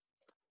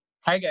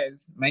Hi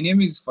guys, my name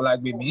is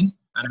Folagbemi,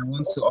 and I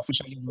want to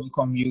officially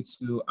welcome you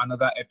to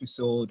another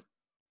episode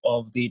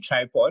of the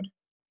Tripod,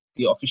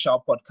 the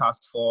official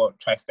podcast for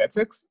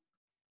Tristhetics.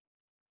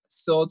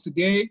 So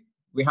today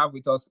we have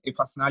with us a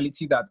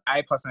personality that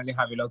I personally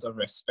have a lot of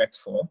respect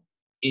for,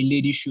 a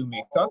lady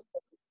shoemaker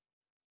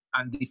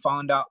and the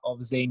founder of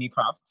Zaini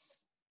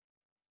Crafts.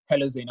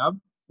 Hello Zainab,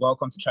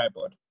 welcome to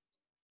Tripod.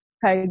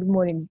 Hi, good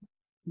morning.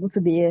 Good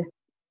to be here.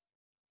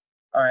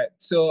 All right,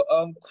 so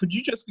could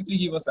you just quickly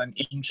give us an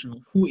intro?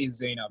 Who is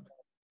Zainab?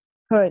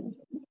 All right.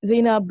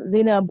 Zainab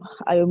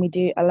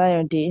Ayomide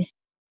Alayande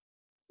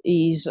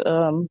is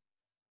a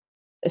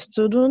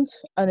student,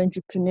 an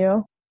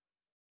entrepreneur,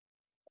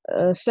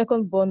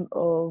 second born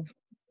of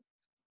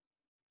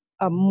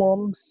a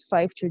mom's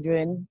 5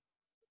 children,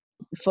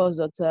 first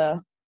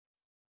daughter,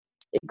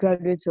 a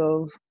graduate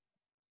of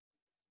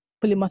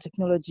polymer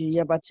technology,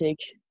 Yabatech,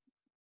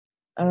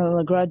 and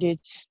a graduate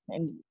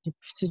in the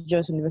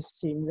prestigious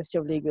University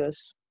of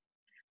Lagos,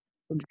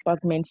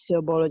 Department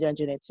Cell Biology and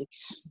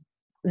Genetics.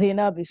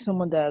 Zainab is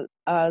someone that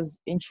has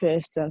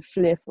interest and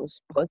flair for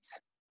sports.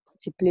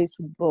 She plays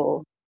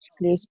football, she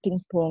plays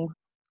ping pong,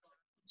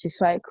 she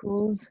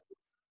cycles,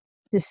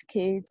 she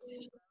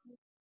skates.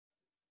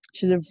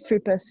 She's a free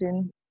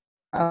person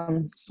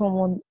and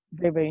someone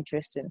very, very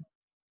interesting.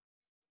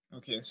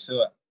 Okay,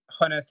 so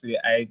honestly,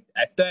 I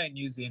thought I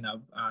knew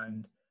Zainab,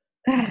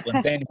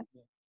 but then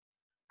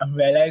I'm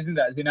realizing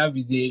that Zainab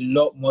is a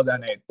lot more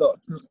than I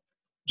thought.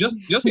 Just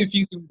a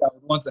few things I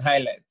would want to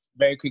highlight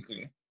very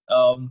quickly.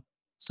 Um,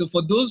 so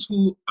for those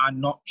who are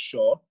not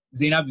sure,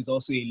 Zainab is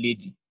also a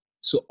lady.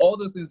 So all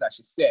those things that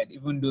she said,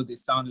 even though they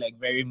sound like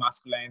very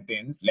masculine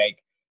things,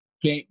 like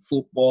playing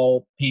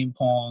football, ping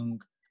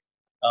pong,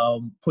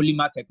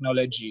 polymer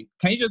technology.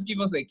 Can you just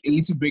give us like a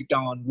little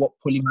breakdown on what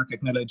polymer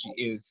technology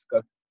is?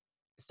 Because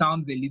it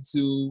sounds a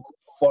little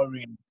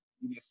foreign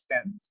in a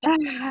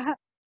sense.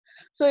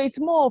 So it's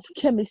more of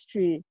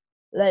chemistry,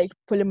 like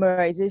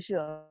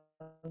polymerization.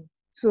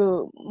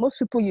 So most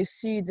people you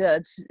see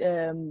that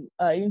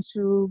are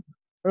into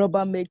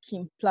rubber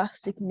making,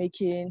 plastic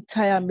making,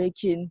 tire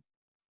making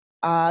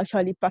are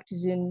actually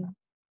practicing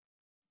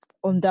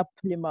on that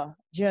polymer.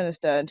 Do you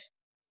understand?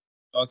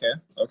 Okay,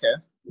 okay.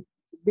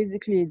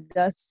 Basically,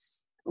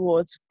 that's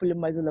what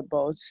polymer is all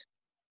about.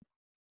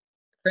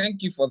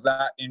 Thank you for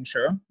that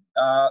intro.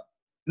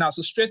 Now,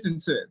 so straight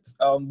into it.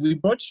 We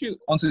brought you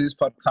onto this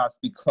podcast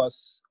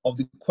because of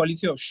the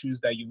quality of shoes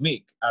that you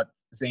make at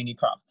Zany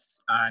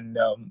Crafts. And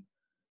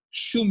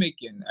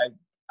shoemaking,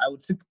 I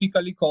would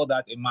typically call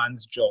that a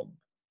man's job.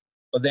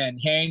 But then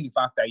hearing the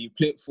fact that you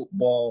played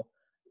football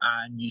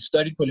and you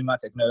studied polymer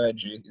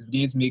technology is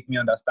beginning to make me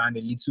understand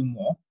a little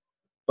more.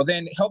 But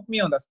then help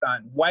me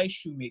understand why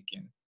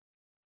shoemaking?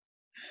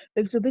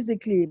 Like, so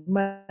basically,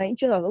 my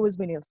interest has always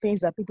been in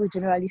things that people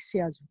generally see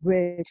as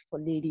weird for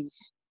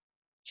ladies.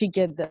 She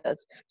get that.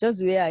 Just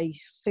the way I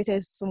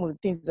stated some of the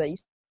things I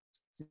used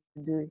to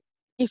do.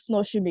 If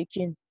not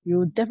shoemaking, you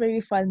would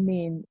definitely find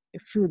me in a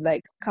field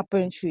like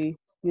carpentry.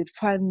 You'd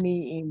find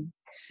me in,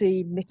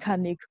 say,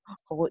 mechanic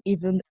or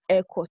even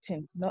air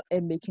cutting, not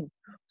air making.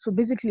 So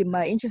basically,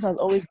 my interest has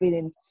always been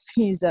in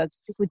things that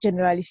people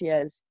generally see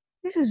as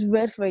this is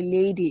weird for a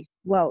lady.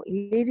 Wow,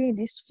 a lady in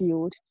this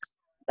field.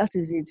 That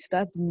is it.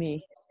 That's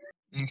me.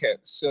 Okay,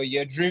 so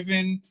you're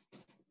driven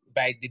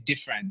by the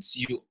difference.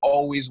 You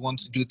always want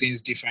to do things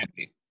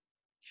differently.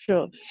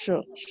 Sure.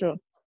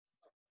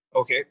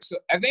 Okay, so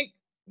I think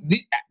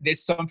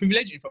there's some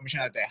privileged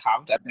information that I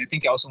have that I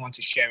think I also want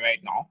to share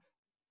right now.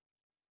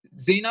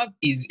 Zainab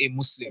is a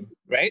Muslim,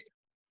 right?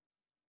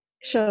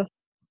 Sure.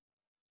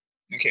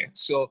 Okay,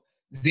 so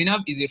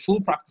Zainab is a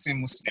full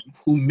practicing Muslim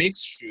who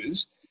makes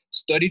shoes,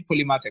 studied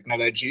polymer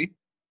technology,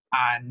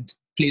 and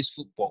plays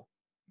football.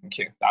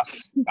 Okay,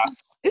 that's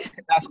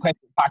that's quite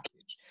a package.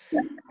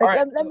 All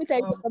right, Let so me tell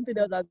you something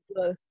else as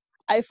well.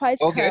 I fight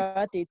okay,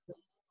 karate.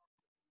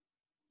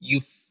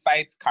 you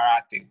fight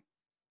karate.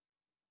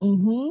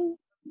 Mm-hmm.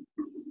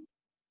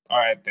 All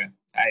right then,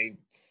 I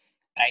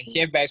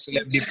hereby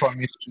solemnly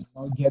promise to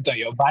not get on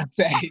your bad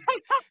side.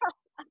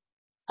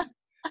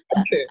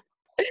 Okay.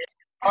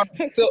 All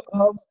right. So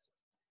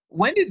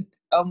when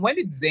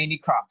did Zany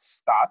Crafts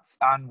start,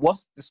 and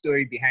what's the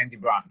story behind the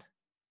brand?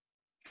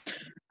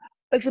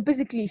 Like, so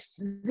basically,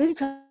 Zinc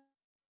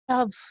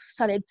have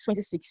started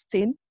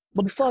 2016,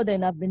 but before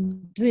then, I've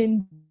been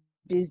doing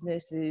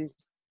businesses,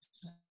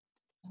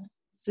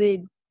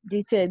 say,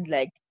 dated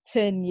like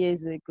 10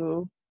 years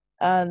ago.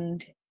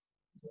 And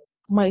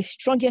my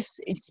strongest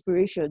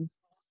inspiration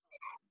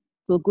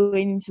for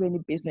going into any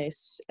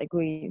business I go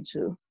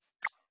into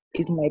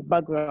is my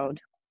background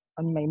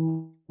and my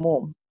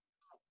mom.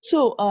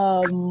 So,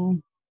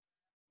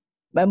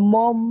 my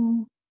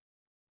mom,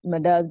 my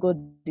dad got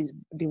this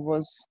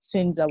divorce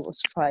since I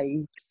was 5.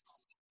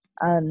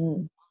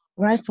 And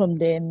right from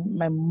then,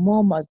 my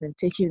mom has been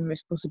taking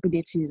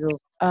responsibilities of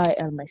I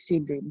and my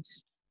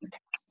siblings.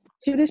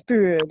 Till this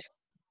period,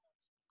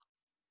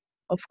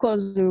 of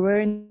course, we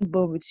weren't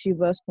born with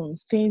silver spoon.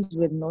 Things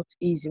were not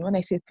easy. When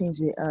I say things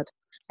were hard,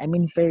 I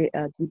mean very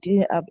hard. We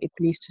didn't have a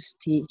place to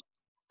stay.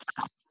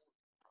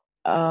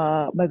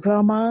 My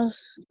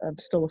grandma's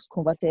store was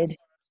converted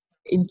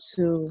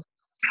into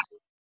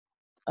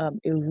a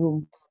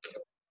room,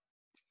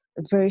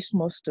 a very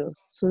small store.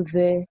 So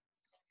there,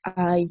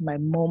 I, my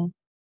mom,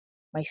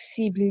 my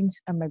siblings,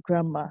 and my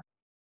grandma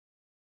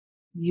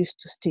used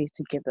to stay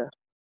together.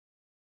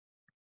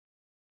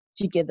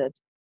 Together.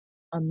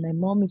 And my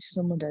mom is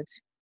someone that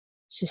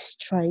she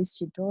strives,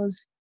 she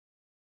does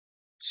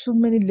so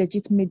many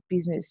legitimate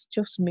business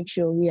just to make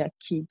sure we, our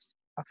kids,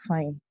 are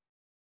fine.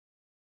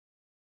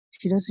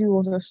 She doesn't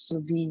want us to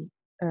be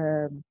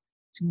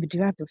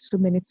derived of so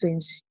many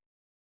things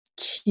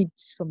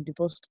kids from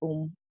divorced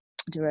home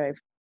derive.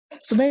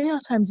 So many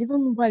times,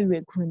 even while we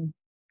were growing,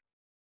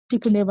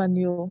 people never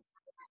knew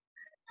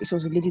it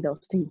was a lady that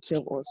was taking care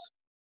of us.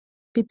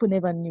 People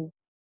never knew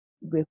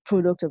we were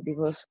product of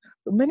divorce.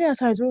 But many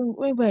times when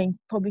we're in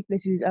public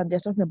places and they're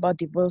talking about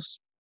divorced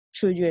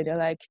children, they're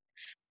like,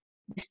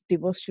 this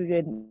divorced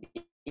children,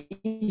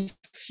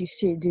 if you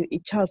say a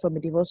child from a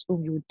divorced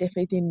home, you would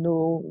definitely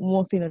know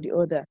one thing or the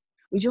other.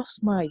 We just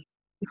smile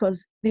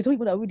because they don't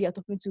even know who they are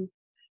talking to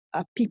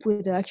are people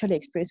that are actually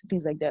experiencing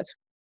things like that.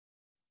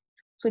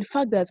 So the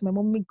fact that my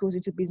mommy goes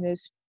into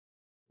business,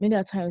 many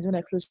a times when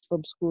I close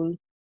from school,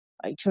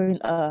 I join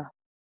her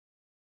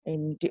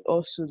and they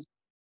also,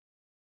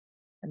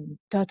 and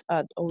that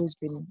had always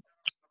been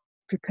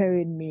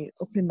preparing me,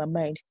 opening my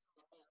mind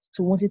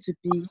to wanting to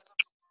be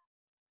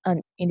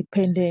an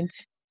independent,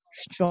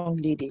 strong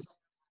lady.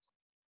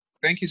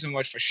 Thank you so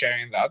much for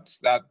sharing that.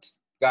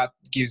 That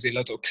gives a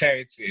lot of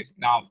clarity.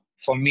 Now,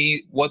 for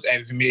me, what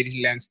I've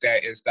immediately learned there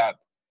is that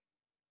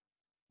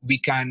we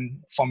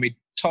can, from a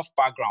tough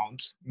background,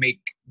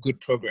 make good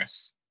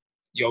progress.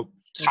 Your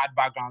hard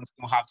backgrounds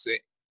don't have to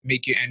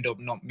make you end up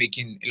not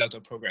making a lot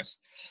of progress.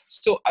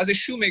 So, as a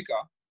shoemaker,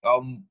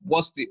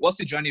 what's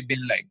the journey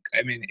been like?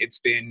 I mean, it's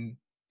been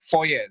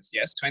 4 years,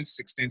 yes,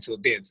 2016 till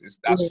date.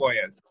 That's Yes, 4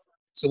 years.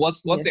 So,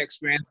 what's the yes.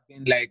 experience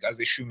been like as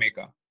a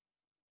shoemaker?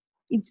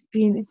 It's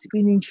been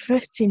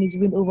interesting, it's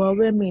been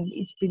overwhelming,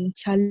 it's been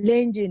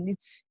challenging,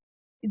 it's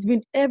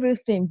been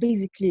everything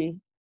basically.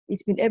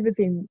 It's been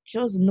everything.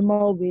 Just the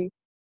normal way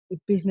a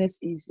business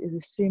is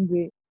the same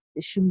way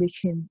the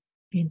shoemaking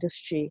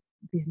industry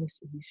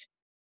business is.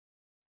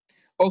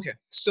 Okay,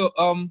 so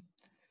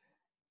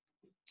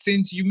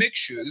since you make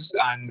shoes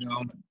and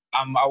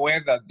I'm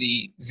aware that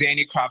the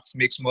Zenny Crafts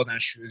makes more than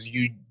shoes,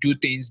 you do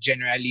things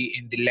generally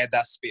in the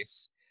leather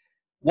space.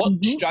 What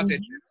strategies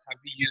Mm-hmm. have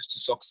you used to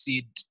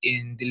succeed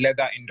in the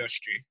leather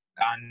industry?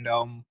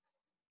 And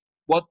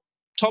what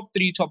top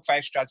three, top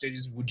five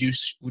strategies would you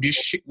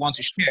want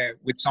to share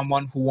with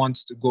someone who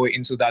wants to go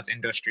into that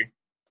industry?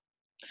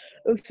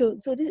 So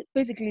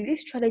basically,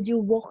 this strategy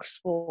works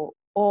for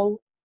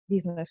all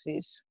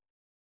businesses.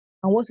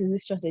 And what is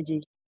this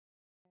strategy?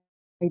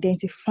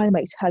 Identify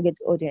my target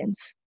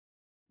audience.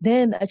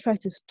 Then I try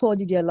to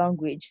study their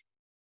language,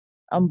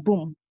 and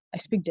boom, I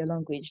speak their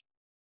language.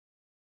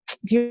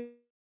 Do you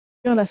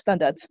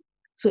understand that?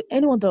 So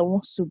anyone that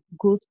wants to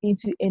go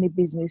into any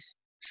business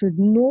should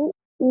know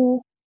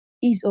who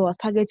is our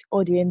target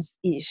audience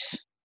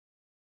is.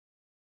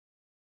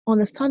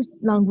 Understand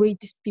language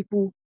these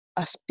people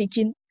are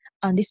speaking,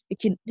 and these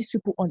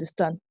people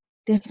understand.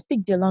 Then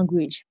speak their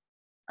language,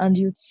 and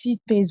you'd see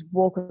things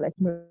work like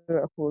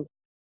miracle.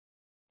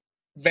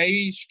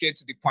 Very straight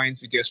to the point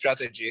with your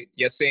strategy.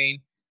 You're saying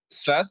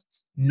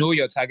first, know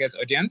your target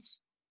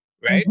audience,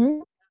 right?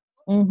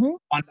 Mm-hmm. Mm-hmm.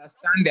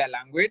 Understand their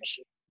language,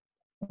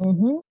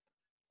 Mm-hmm.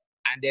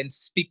 and then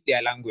speak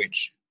their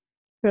language.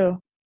 Sure.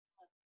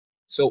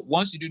 So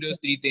once you do those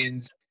three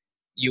things,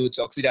 you would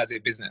succeed as a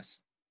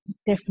business.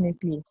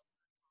 Definitely.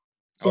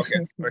 Okay,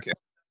 Definitely. okay.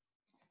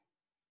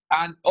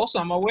 And also,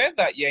 I'm aware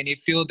that you're in a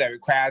field that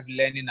requires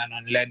learning and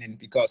unlearning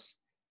because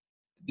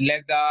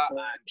leather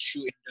and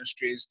shoe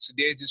industries,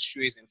 today this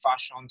shoe is in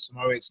fashion,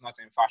 tomorrow it's not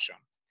in fashion.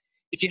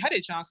 If you had a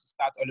chance to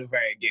start all over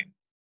again,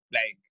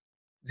 like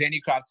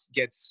Zenny Crafts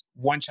gets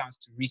one chance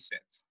to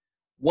reset,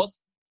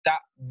 what's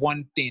that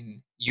one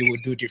thing you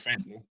would do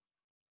differently?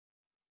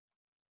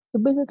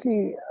 So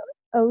basically,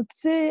 I would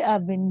say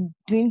I've been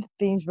doing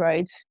things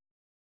right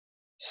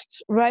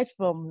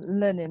from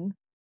learning.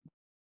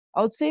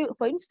 I would say,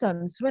 for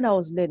instance, when I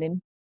was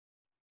learning,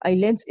 I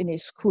learned in a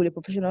school, a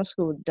professional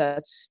school,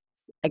 that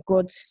I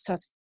got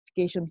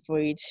certification for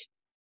it.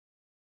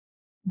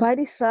 By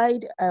this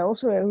side, I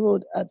also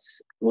enrolled at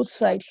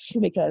roadside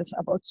shoemakers,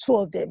 about two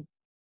of them,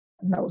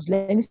 and I was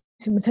learning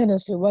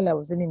simultaneously while I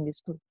was learning in the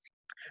school.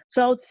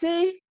 So I would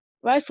say,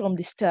 right from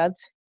the start,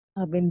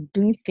 I've been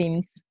doing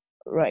things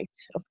right.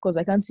 Of course,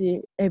 I can't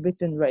say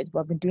everything right, but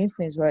I've been doing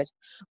things right.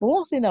 But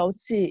one thing I would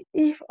say,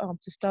 if I'm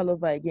to start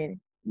over again,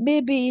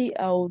 maybe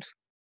I would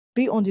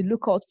be on the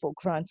lookout for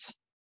grants.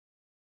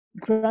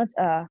 Grants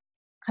are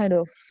kind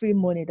of free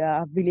money that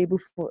are available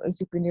for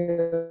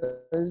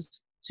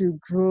entrepreneurs to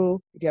grow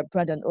their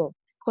brand and all.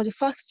 Because the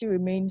fact still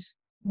remains,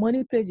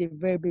 money plays a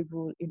very big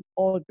role in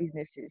all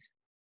businesses.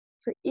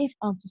 So if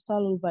I'm to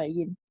start over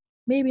again,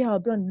 maybe I'll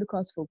be on the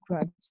lookout for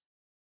grants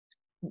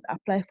and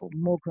apply for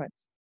more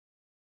grants.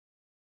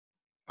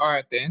 All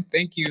right then.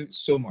 Thank you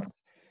so much.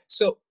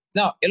 So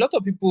now a lot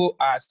of people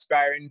are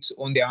aspiring to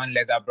own their own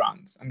leather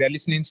brands and they're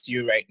listening to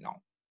you right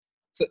now.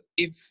 So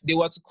if they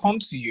were to come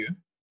to you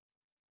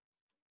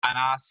and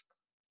ask,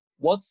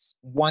 what's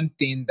one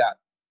thing that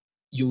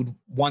you would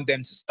want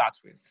them to start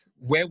with?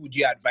 Where would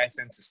you advise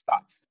them to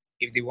start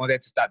if they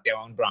wanted to start their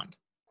own brand?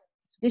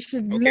 They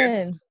should Okay.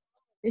 learn.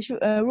 They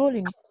should enroll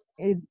in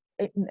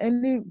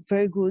any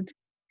very good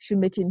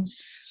shoemaking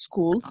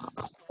school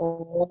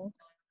or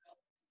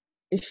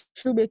a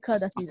shoemaker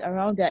that is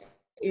around their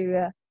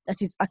area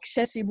that is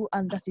accessible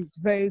and that is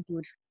very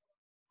good.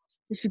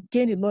 They should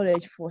gain the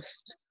knowledge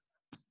first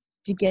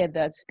to get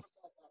that.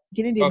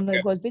 Getting the knowledge, Okay.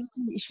 because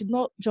basically it should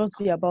not just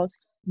be about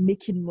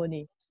making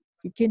money.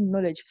 You gain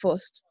knowledge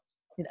first.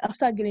 Then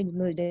after getting the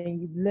knowledge, then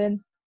you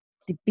learn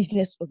the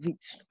business of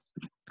it.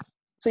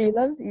 So you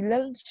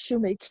learn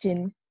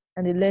shoemaking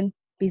and you learn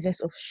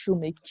business of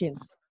shoemaking.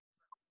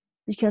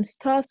 You can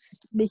start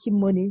making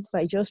money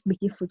by just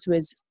making footwear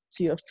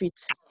to your feet,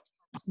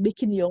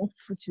 making your own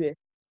footwear,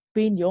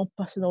 being your own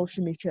personal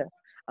shoemaker.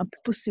 And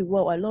people say,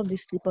 wow, I love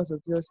these slippers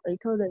of yours. I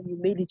tell them you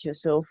made it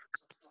yourself.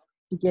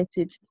 You get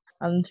it.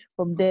 And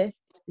from there,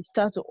 they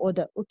start to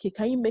order. Okay,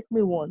 can you make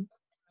me one?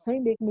 Can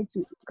you make me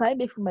two? Can you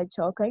make for my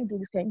child? Can you do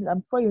this? Can you do that?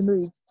 And before you know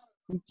it,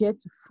 you get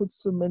to foot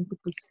so many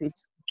people's feet.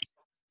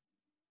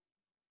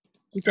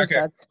 You get Okay.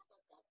 that?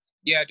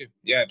 Yeah, I do.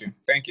 Yeah, I do.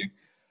 Thank you.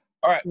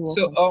 All right. You're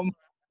So welcome.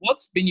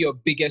 what's been your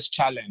biggest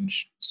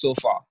challenge so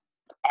far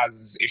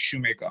as a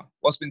shoemaker?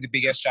 What's been the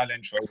biggest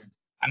challenge for you?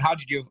 And how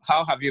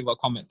have you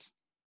overcome it?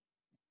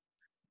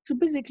 So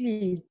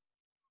basically,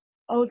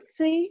 I would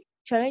say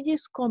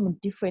challenges come in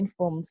different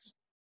forms.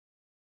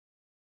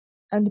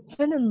 And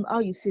depending on how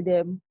you see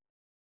them,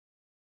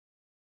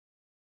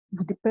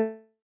 will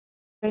depend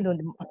on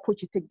the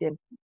approach you take them.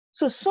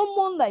 So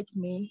someone like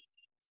me,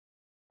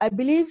 I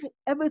believe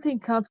everything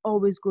can't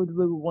always go the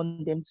way we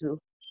want them to.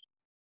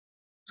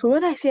 So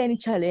when I see any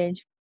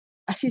challenge,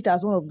 I see it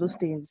as one of those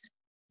things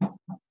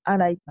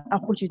and I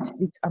approach it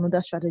with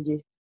another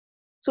strategy.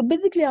 So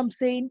basically I'm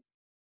saying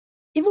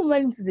even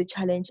when it is a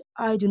challenge,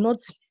 I do not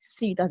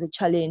see it as a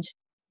challenge.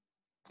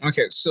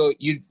 Okay, so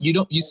you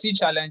see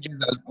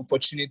challenges as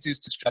opportunities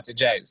to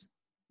strategize.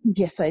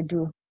 Yes, I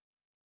do.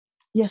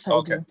 Yes, I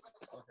Okay. do.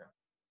 Okay.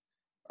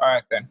 All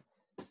right then.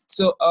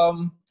 So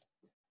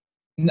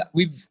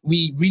we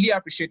really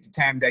appreciate the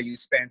time that you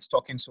spent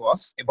talking to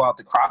us about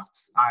the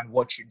crafts and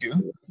what you do.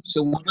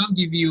 So we'll just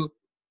give you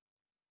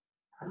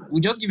a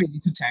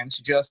little time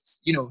to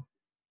just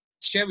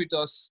share with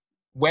us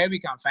where we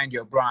can find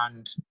your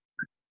brand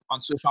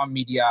on social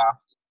media,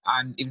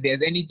 and if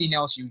there's anything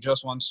else you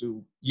just want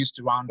to use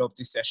to round up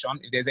this session,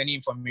 if there's any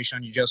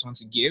information you just want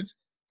to give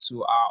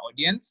to our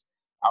audience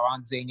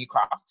around Zany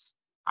Crafts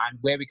and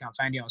where we can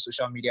find you on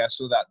social media,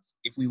 so that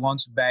if we want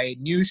to buy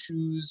new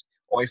shoes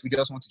or if we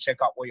just want to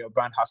check out what your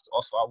brand has to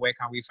offer, where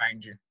can we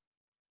find you?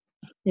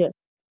 Yeah.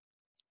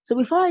 So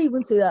before I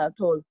even say that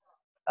at all,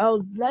 I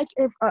would like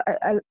if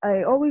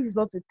I always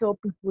love to tell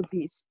people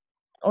this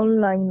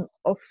online,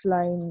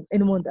 offline,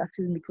 anyone that asks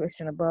me a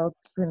question about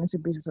going into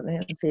business or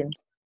anything.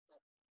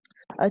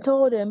 I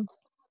told them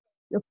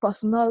your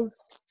personality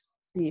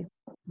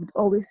would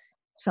always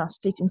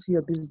translate into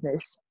your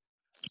business.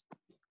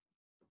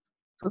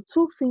 So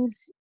two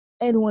things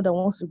anyone that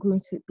wants to go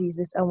into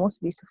business and wants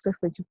to be a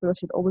successful entrepreneur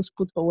should always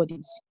put forward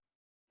is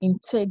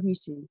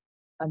integrity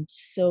and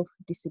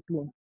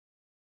self-discipline.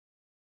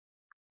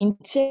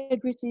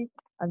 Integrity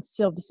and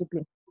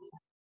self-discipline.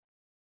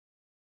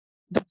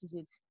 That is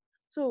it.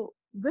 So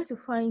where to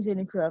find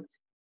ZennyCraft?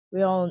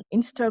 We're on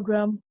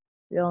Instagram,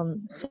 we're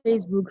on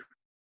Facebook,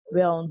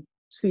 we're on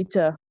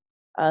Twitter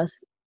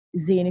as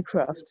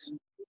ZennyCraft.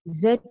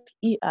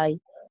 ZEINNY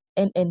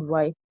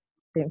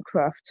then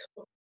craft.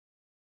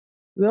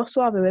 We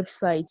also have a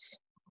website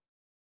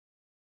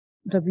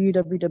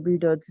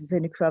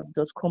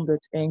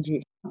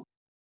www.zennycraft.com.ng,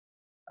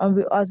 and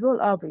we as well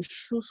have a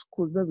shoe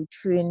school where we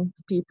train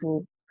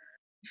people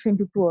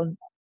on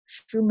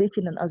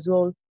shoemaking and as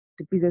well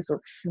the business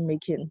of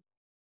shoemaking.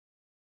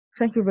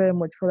 Thank you very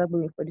much for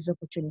allowing me for this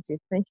opportunity.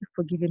 Thank you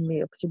for giving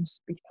me opportunity to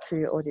speak to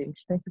your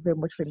audience. Thank you very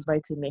much for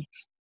inviting me.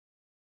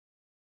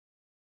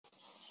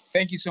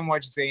 Thank you so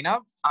much,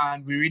 Zainab,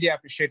 and we really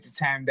appreciate the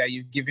time that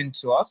you've given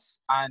to us,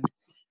 and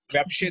we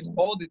appreciate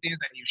all the things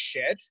that you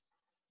shared.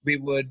 We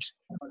would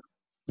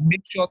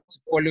make sure to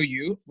follow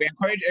you. We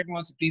encourage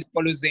everyone to please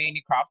follow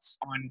Zany Crafts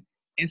on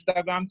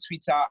Instagram,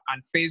 Twitter,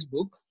 and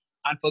Facebook.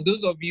 And for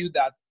those of you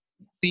that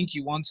think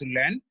you want to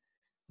learn,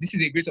 this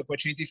is a great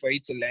opportunity for you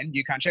to learn.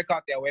 You can check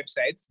out their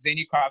website,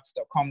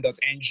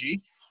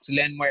 zanycrafts.com.ng, to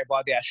learn more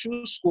about their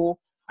shoe school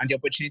and the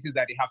opportunities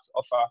that they have to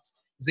offer.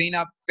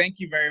 Zainab, thank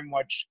you very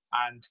much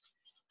and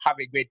have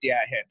a great day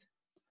ahead.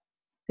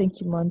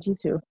 Thank you, Manji,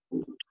 too.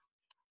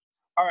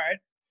 All right.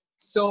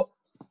 So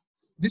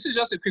this is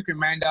just a quick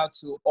reminder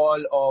to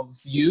all of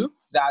you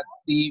that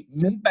the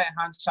Made by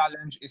Hands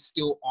challenge is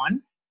still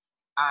on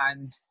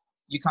and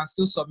you can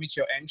still submit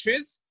your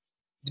entries.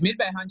 The Made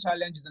by Hand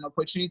challenge is an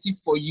opportunity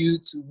for you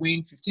to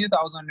win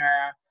 15,000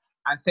 naira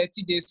and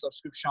 30-day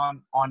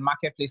subscription on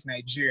Marketplace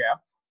Nigeria,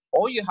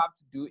 all you have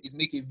to do is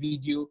make a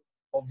video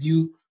of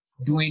you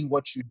doing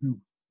what you do,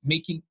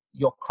 making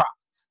your craft.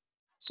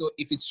 So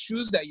if it's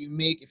shoes that you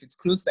make, if it's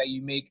clothes that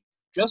you make,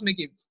 just make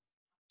a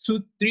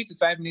 3 to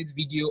 5 minute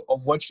video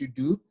of what you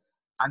do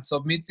and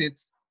submit it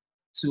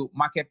to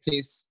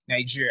Marketplace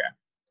Nigeria.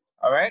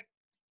 All right.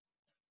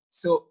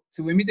 So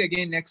till we meet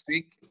again next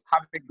week,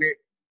 have a great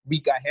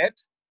week ahead,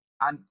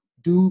 and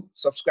do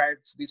subscribe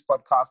to this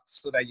podcast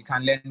so that you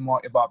can learn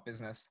more about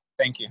business.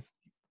 Thank you.